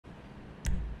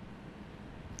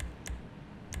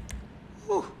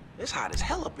It's hot as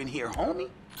hell up in here, homie.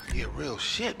 Yeah, real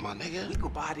shit, my nigga. We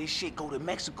could buy this shit, go to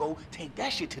Mexico, take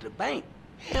that shit to the bank.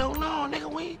 Hell no,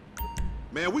 nigga, we...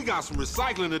 Man, we got some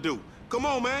recycling to do. Come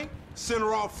on, man. Send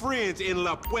her off friends in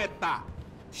La Puerta.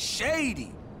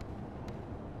 Shady.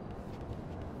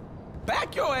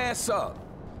 Back your ass up.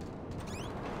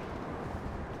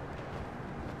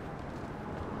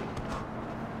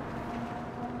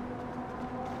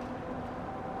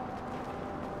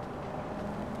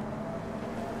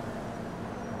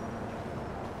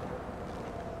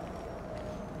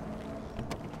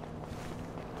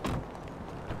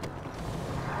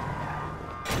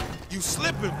 You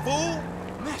slipping, fool!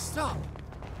 Messed up.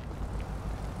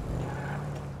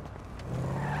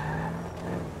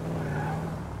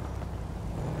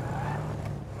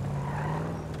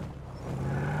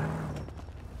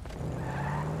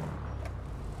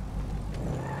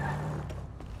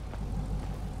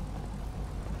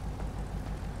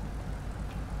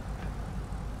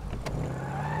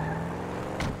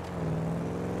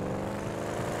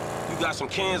 You got some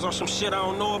cans or some shit I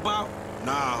don't know about?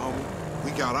 Nah, homie. We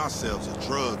got ourselves a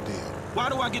drug deal. Why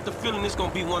do I get the feeling it's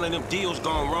gonna be one of them deals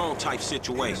gone wrong type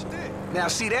situations? Now,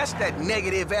 see, that's that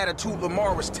negative attitude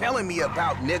Lamar was telling me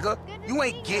about, nigga. You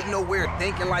ain't getting nowhere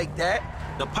thinking like that.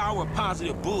 The power of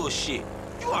positive bullshit.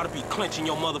 You ought to be clenching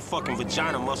your motherfucking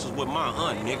vagina muscles with my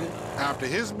hunt, nigga. After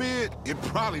his bid, it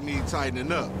probably need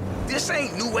tightening up. This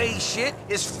ain't new age shit.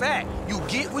 It's fact. You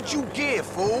get what you give,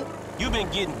 fool. You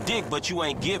been getting dick, but you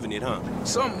ain't giving it, huh?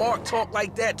 Some Mark talk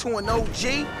like that to an OG?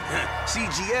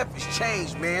 CGF has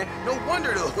changed, man. No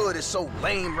wonder the hood is so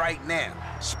lame right now.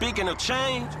 Speaking of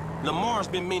change, Lamar's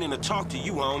been meaning to talk to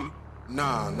you, homie.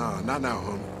 Nah, not now,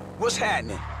 homie. What's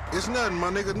happening? It's nothing,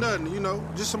 my nigga, nothing, you know.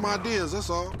 Just some ideas,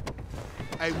 that's all.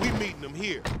 Hey, we meeting them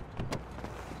here.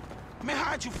 Man,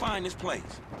 how'd you find this place?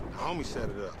 The homie set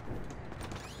it up.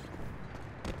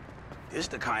 This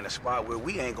the kind of spot where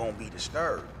we ain't gonna be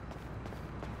disturbed.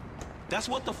 That's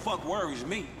what the fuck worries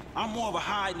me. I'm more of a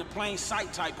hide in the plain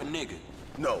sight type of nigga.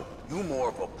 No, you more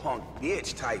of a punk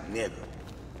bitch type nigga.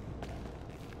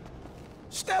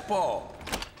 Step off.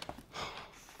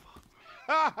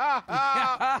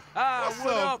 What's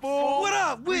up, fool? What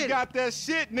up with We got that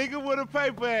shit, nigga, with a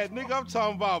paper at. Nigga, I'm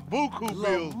talking about buku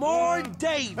bills. Lamar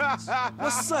Davis.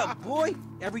 What's up, boy?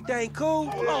 Everything cool?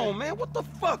 Hold on, man. What the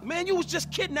fuck, man? You was just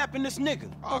kidnapping this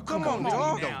nigga. Oh, come on,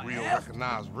 dog. You don't real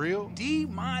recognize real. D,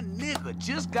 my nigga,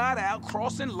 just got out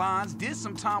crossing lines, did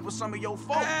some time with some of your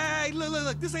folks. Hey,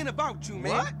 look, this ain't about you,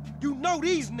 man. What? You know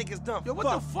these niggas done Yo, what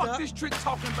the fuck up. this trick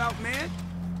talking about, man?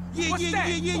 Yeah.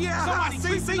 Somebody See,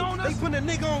 creeping on us? They putting a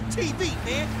nigga on TV,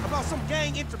 man, about some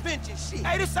gang intervention shit.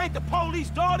 Hey, this ain't the police,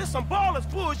 dog. This some ballers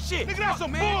bullshit. Nigga, that's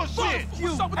some man. bullshit. Fuck you.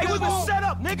 What's up with Hey, this we been bull? set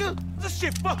up, nigga. This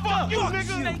shit fucked up. you,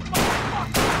 nigga.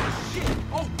 Shit.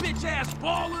 Oh, bitch ass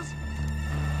ballers.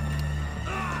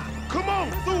 Come on,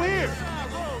 through here.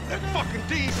 That fucking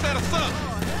D set us up.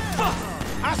 Fuck.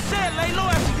 I said lay low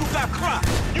after you got cropped.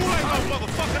 You ain't no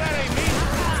motherfucker, that ain't me.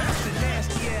 That's a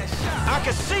nasty ass shot. I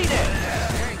can see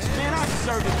that. Man, I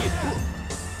deserve to get booked.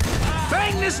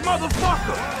 Bang this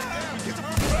motherfucker.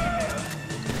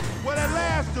 Where that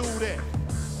last dude at?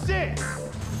 Shit.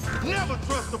 Never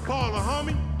trust the baller,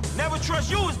 homie. Never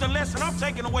trust you is the lesson I'm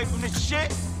taking away from this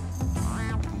shit.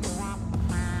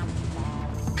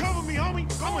 Cover me, homie.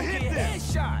 I'ma hit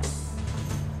this. Headshot.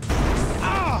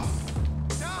 Ah!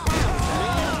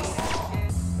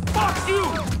 Fuck you.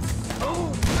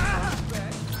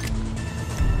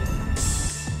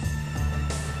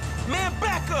 Man,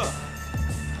 back up.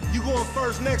 You going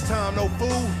first next time, no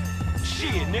fool.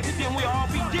 Shit, nigga, then we all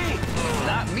be dead.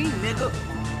 Not me, nigga.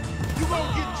 You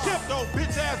gonna get chipped, though,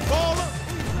 bitch-ass baller.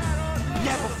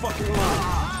 Never fucking mind.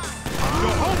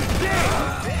 Your homie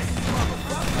dead.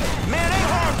 Man, they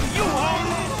hard for you,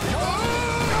 homie.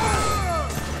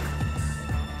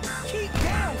 Keep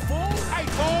down, fool. Hey,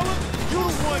 baller, you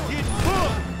the one getting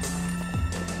cooked.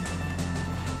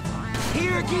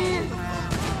 Here again?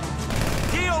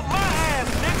 Kill my ass,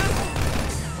 nigga.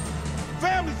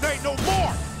 Families ain't no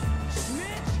more.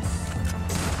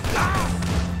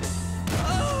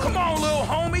 Come on, little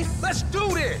homie. Let's do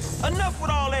this. Enough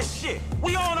with all that shit.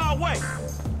 We on our way.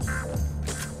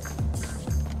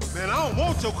 Man, I don't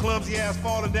want your clumsy ass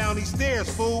falling down these stairs,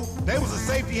 fool. They was a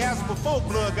safety hazard before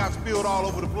blood got spilled all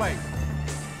over the place.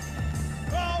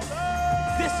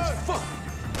 This is fuck.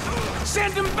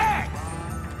 Send him back.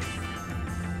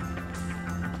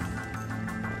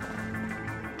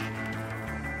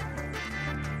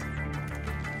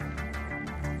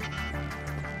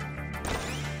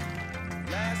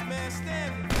 Last man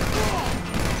standing.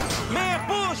 Man,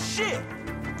 bullshit.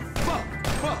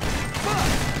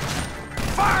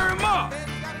 Fire him up.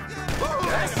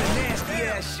 That's a nasty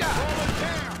ass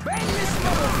shot. Bang this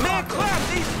motherfucker. Man, clap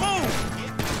these fools.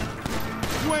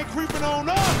 You ain't creeping on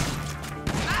us.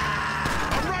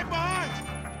 I'm right behind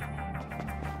you.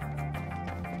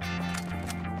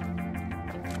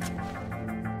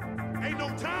 Ain't no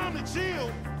time to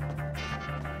chill.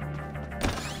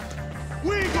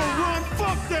 We ain't gonna run.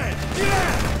 Fuck that. Get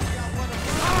out.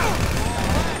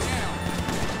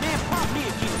 Man, pop me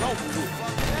and get it over with.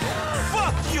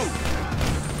 Fuck you.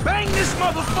 Bang this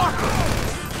motherfucker.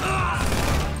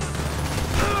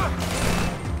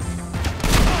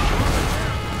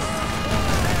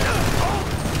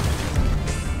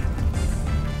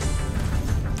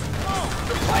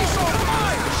 The place on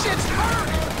fire. Shit's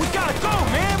burning. We gotta go,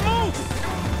 man. Move.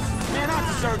 Man, I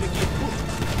deserve to get pushed.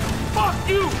 Fuck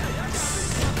you.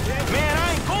 Man,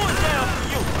 I ain't going down for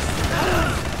you.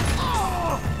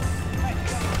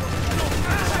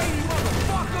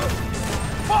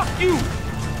 Fuck you.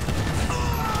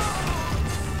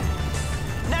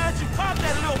 Now that you pop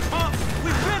that little pump,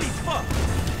 we really fucked.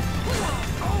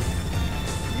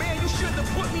 Man, you shouldn't have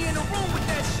put me in the room with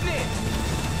that snitch.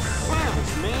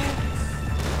 Clowns, man.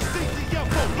 CGF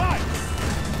for life.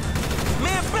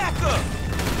 Man, back up.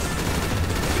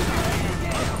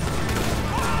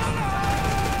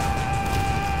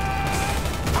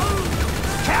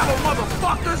 Cattle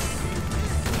motherfuckers.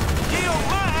 Kill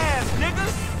my ass,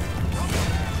 niggas.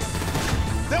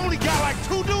 They only got like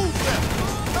 2 dudes left.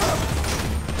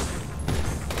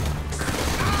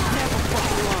 Never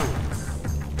fucking learn.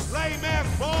 Lame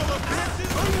ass ball of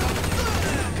bitches.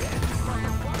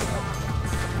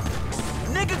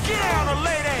 Nigga, get down or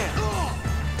lay down.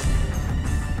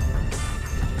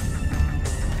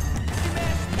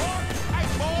 Hey,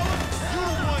 baller, you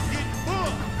the one getting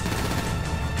booked.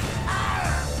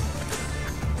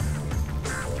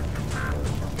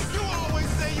 You always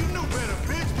say you knew better,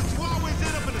 bitch, but you always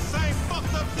end up in the same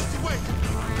fucked up situation.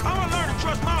 I'ma learn to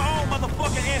trust my own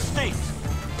motherfucking instincts.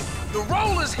 The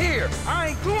roller's here. I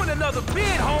ain't doing another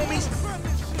bid, homies.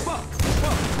 Fuck.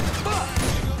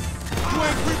 You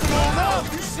ain't creeping on us.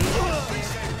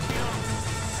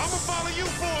 I'ma follow you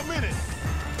for a minute.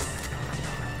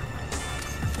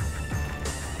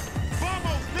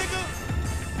 Vamos, nigga.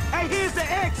 Hey, here's the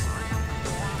exit.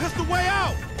 This the way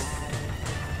out.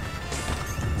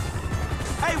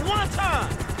 Hey, one time.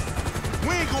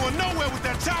 We ain't going nowhere with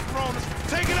that chopper on us.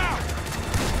 Take it out.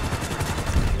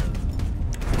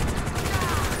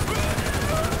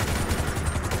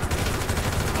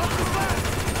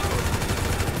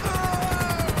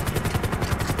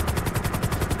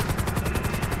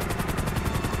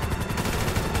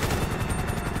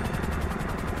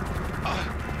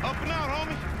 Up and out,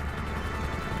 homie.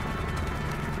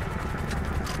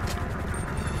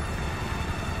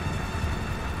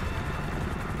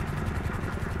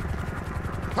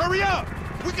 Hurry up!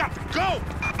 We got to go!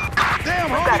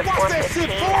 Damn, We've homie, got a watch that shit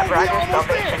 415 fall. at We Rogers almost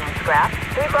Salvation there. and Scrap.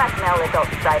 3 black male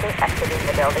adults cited exiting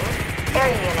the building.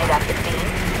 Area unit at the scene.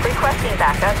 Requesting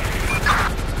backup.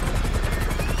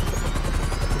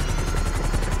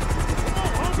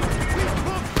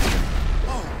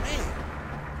 Oh, man.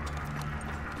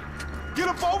 Get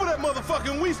up over that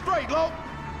motherfucker and we straight, Lo.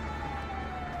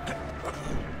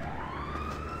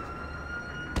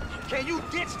 Can you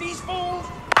ditch these fools?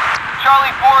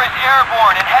 Charlie 4 is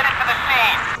airborne and headed to the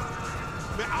scene.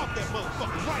 Man, out that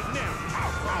motherfucker right now.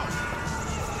 Out.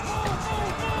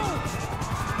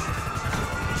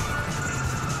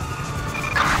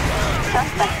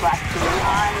 Suspect last seen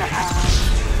on,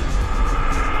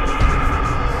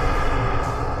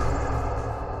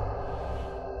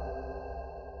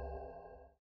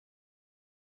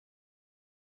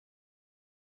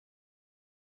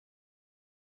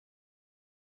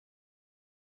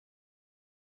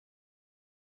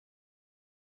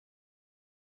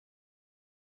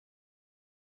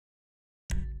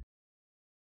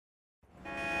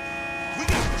 We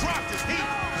got to drop this heat.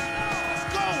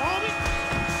 Let's go, homie.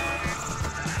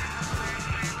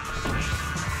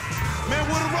 Man,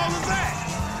 where the rollers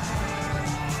at?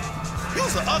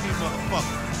 You's an ugly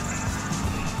motherfucker.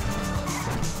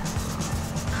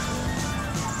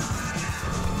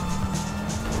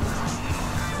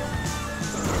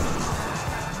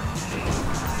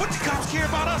 What the cops care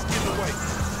about us getting away?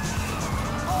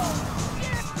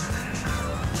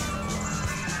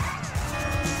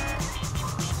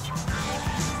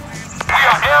 We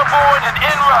are airborne and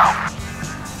en route.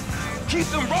 Keep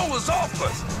them rollers off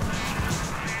us.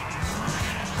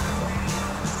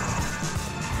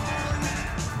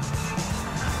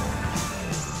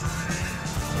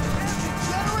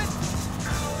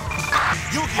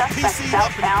 You'll get suspect PC'd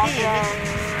up in the southbound pen,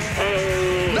 nigga. in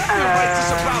a, Nothing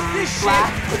righteous about this. this shit.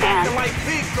 Last stand. Acting like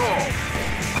big dog.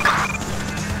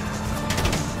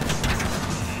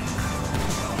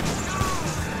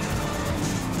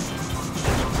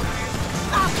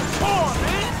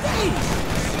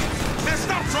 Man,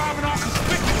 stop driving all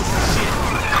conspicuous and shit.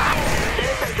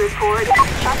 Citizens report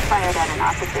shots fired at an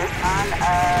officer on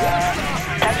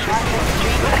Chestnut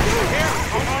Street,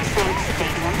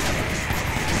 Stadium.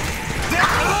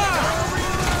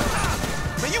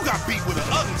 Man, you got beat with an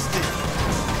ugly stick.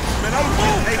 Man, I'm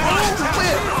moving. Hey, watch the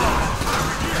whip.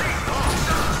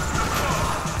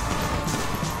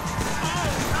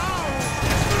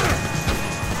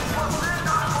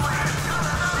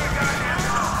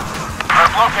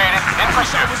 Located in I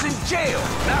pursuit. was in jail,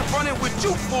 not running with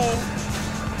you, fool.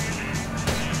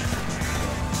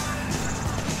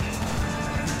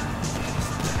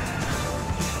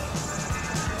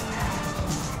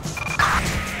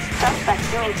 Suspect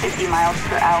doing 50 miles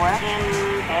per hour in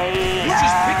a You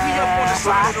just picked me up on the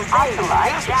side of the road. Ocelot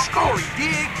That's the Jackal. story,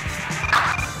 dig?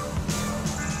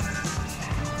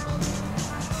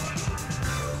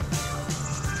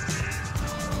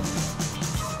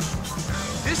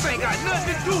 This ain't got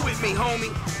nothing to do with me,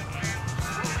 homie.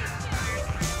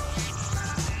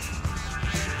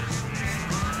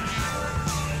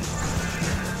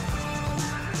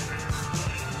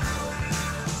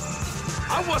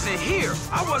 I wasn't here.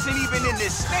 I wasn't even in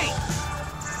this state.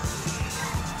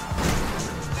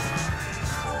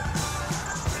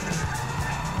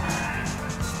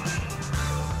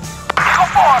 Eagle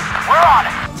 4, we're on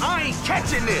it. I ain't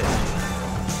catching this.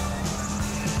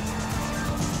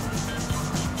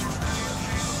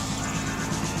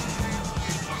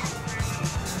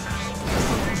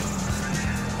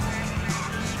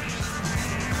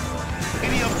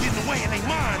 Any of them getting away and they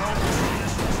mine, homie.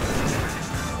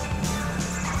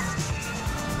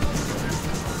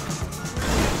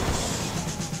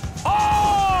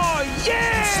 Oh, You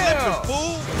yeah! slipping,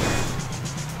 fool.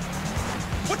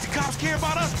 What the cops care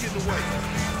about us getting away?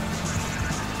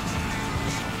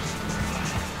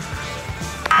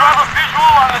 You have a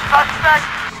visual on the suspect?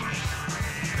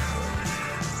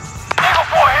 Eagle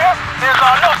 4 here. There's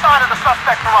no sign of the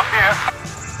suspect from up here.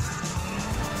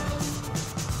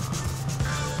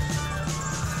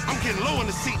 I'm getting low in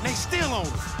the seat and they still on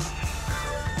us.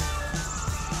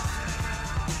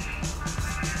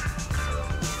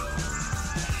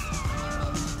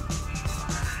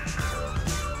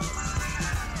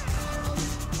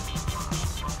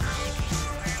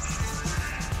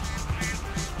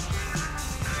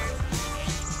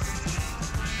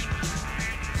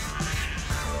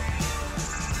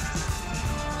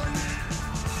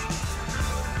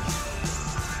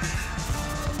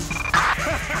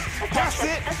 That's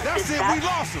it. That's it. We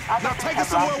lost him. Now take us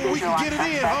somewhere where we can get it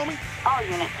in, homie. All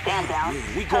units stand down.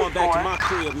 Yeah, we going back to 10-4. my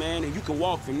crib, man, and you can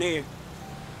walk from there.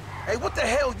 Hey, what the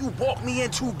hell you walked me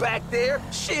into back there?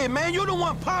 Shit, man, you the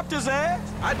one popped his ass.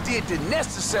 I did the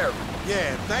necessary.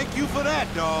 Yeah, thank you for that,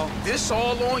 dawg. This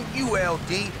all on you,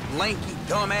 LD, lanky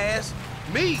dumbass.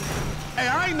 Me? Hey,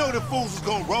 I ain't know the fools was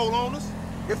gonna roll on us.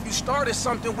 If you started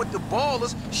something with the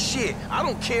ballers, shit, I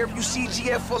don't care if you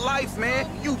CGF for life, man.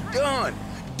 You done.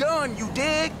 Done, you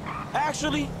dig?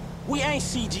 Actually, we ain't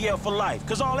CGL for life,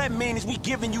 cause all that means is we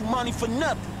giving you money for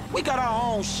nothing. We got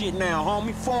our own shit now,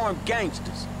 homie, foreign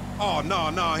gangsters. Oh,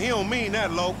 no, he don't mean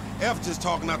that, Lo. F just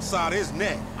talking out the side of his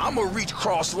neck. I'ma reach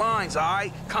cross lines,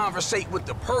 alright? Conversate with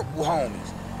the purple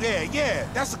homies. Yeah,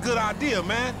 that's a good idea,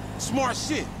 man. Smart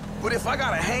shit. But if I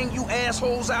gotta hang you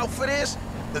assholes out for this,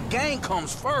 the gang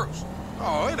comes first.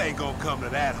 Oh, it ain't gonna come to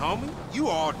that, homie. You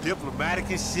all diplomatic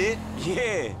and shit.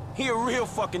 Yeah, he a real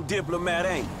fucking diplomat,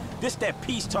 ain't he? This that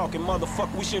peace-talking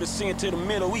motherfucker we should have sent to the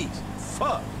Middle East.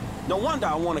 Fuck. No wonder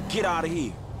I want to get out of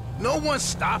here. No one's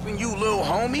stopping you, little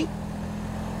homie.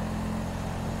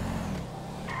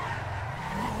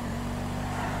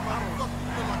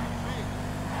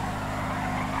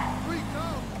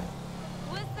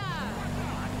 What's up?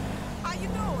 How you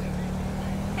doing?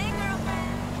 Hey,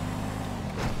 girlfriend.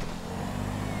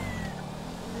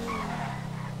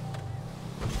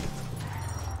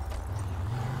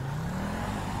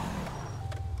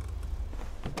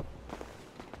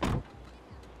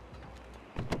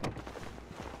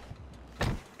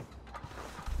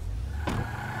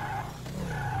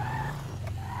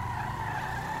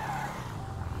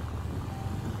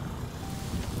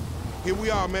 Here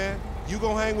we are, man. You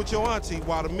gonna hang with your auntie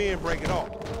while the men break it off.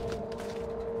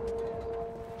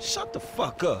 Shut the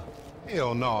fuck up.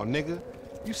 Hell no, nigga.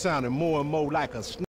 You sounding more and more like a